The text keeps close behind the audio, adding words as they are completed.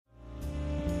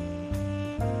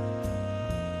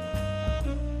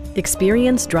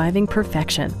Experience driving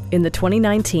perfection in the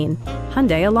 2019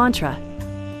 Hyundai Elantra.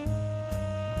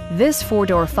 This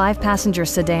four-door, five-passenger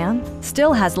sedan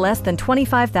still has less than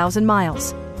 25,000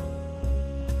 miles.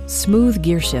 Smooth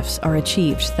gear shifts are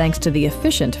achieved thanks to the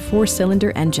efficient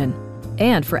four-cylinder engine.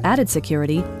 And for added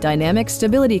security, dynamic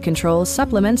stability control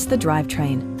supplements the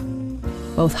drivetrain.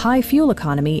 Both high fuel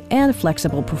economy and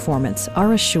flexible performance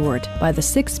are assured by the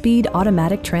 6-speed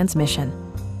automatic transmission.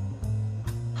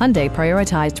 Hyundai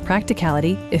prioritized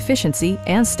practicality, efficiency,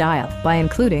 and style by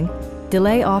including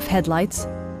delay-off headlights,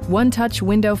 one-touch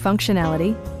window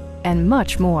functionality, and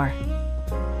much more.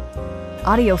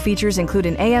 Audio features include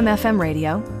an AM/FM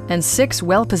radio and 6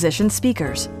 well-positioned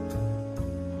speakers.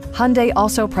 Hyundai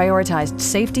also prioritized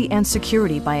safety and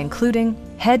security by including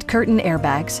head curtain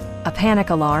airbags, a panic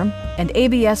alarm, and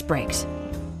ABS brakes.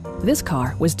 This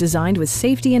car was designed with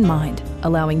safety in mind,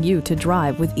 allowing you to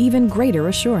drive with even greater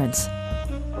assurance.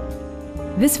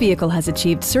 This vehicle has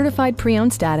achieved certified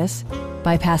pre-owned status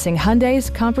by passing Hyundai's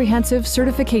comprehensive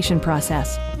certification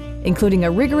process, including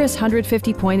a rigorous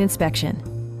 150-point inspection.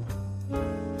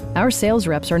 Our sales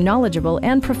reps are knowledgeable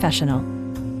and professional.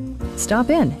 Stop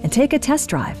in and take a test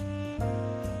drive.